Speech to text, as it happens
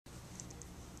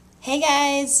Hey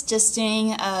guys, just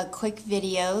doing a quick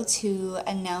video to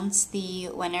announce the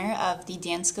winner of the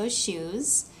Dansko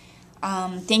shoes.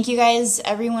 Thank you guys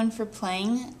everyone for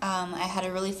playing. I had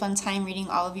a really fun time reading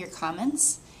all of your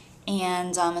comments,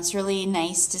 and it's really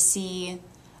nice to see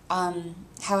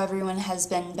how everyone has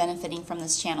been benefiting from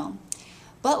this channel.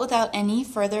 But without any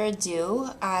further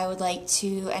ado, I would like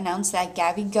to announce that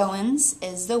Gaby Goins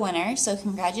is the winner. So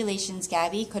congratulations,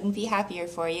 Gaby. Couldn't be happier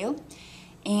for you.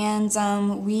 And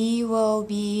I'll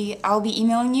be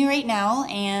emailing you right now,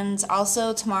 and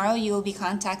also tomorrow you will be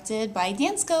contacted by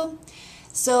Dansko.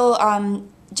 So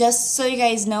just so you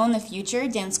guys know, in the future,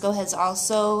 Dansko has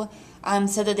also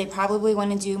said that they probably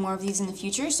want to do more of these in the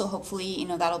future, so hopefully,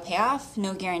 that'll pay off.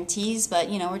 No guarantees, but,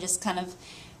 we're just kind of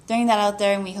throwing that out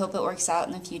there, and we hope it works out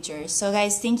in the future. So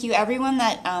guys, thank you everyone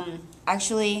that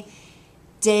actually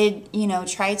did,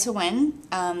 try to win.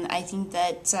 I think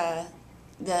that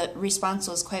the response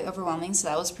was quite overwhelming, so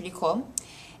that was pretty cool.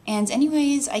 And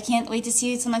anyways, I can't wait to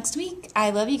see you till next week.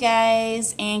 I love you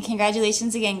guys, and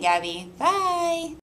congratulations again, Gaby. Bye!